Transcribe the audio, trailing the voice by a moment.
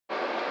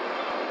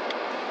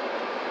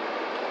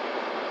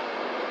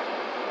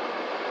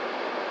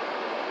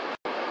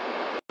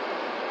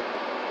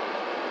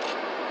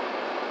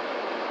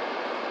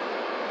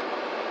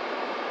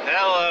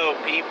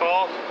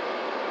people.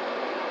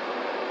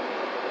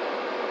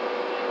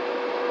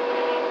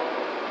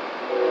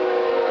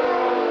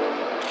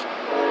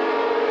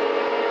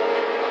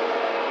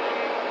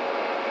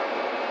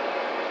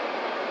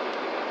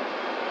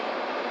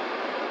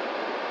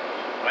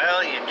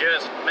 Well, you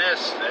just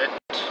missed it.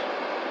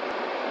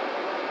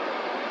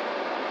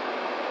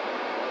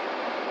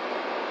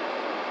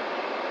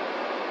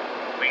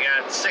 We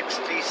got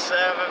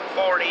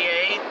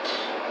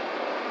 6748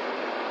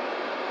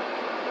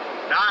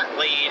 not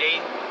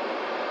leading.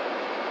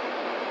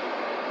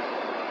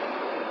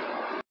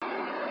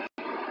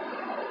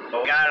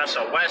 But we got us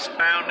a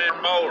westbound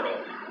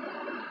intermodal.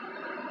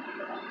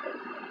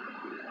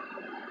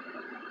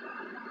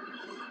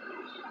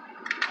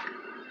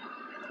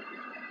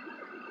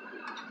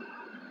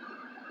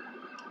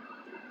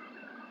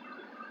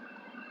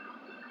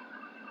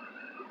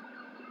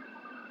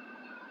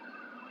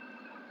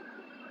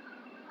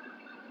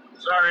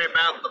 Sorry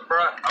about the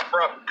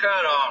abrupt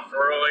cutoff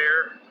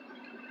earlier.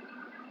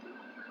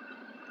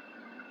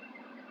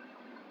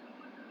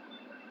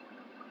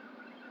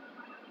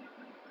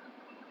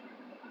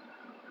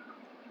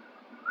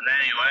 But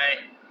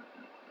anyway,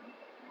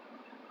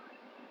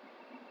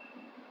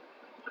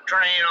 the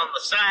train on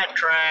the side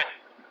track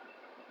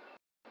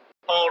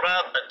pulled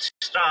up and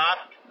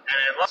stopped, and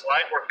it looks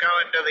like we're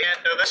coming to the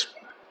end of this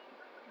one.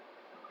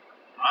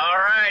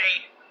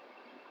 Alrighty.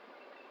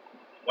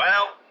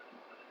 Well,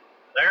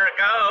 there it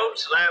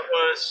goes. That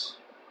was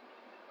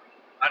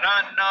an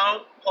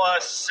unknown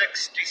plus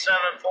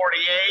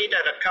 6748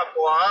 and a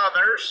couple of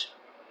others.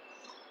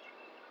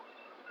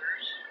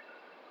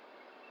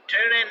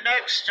 Tune in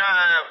next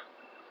time.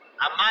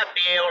 I might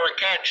be able to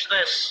catch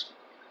this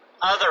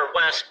other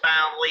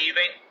westbound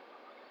leaving.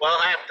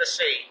 We'll have to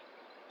see.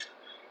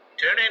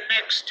 Tune in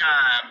next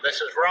time. This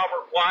is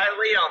Robert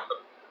Wiley on the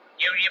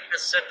Union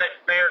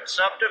Pacific Baird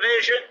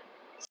Subdivision,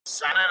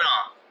 signing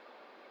off.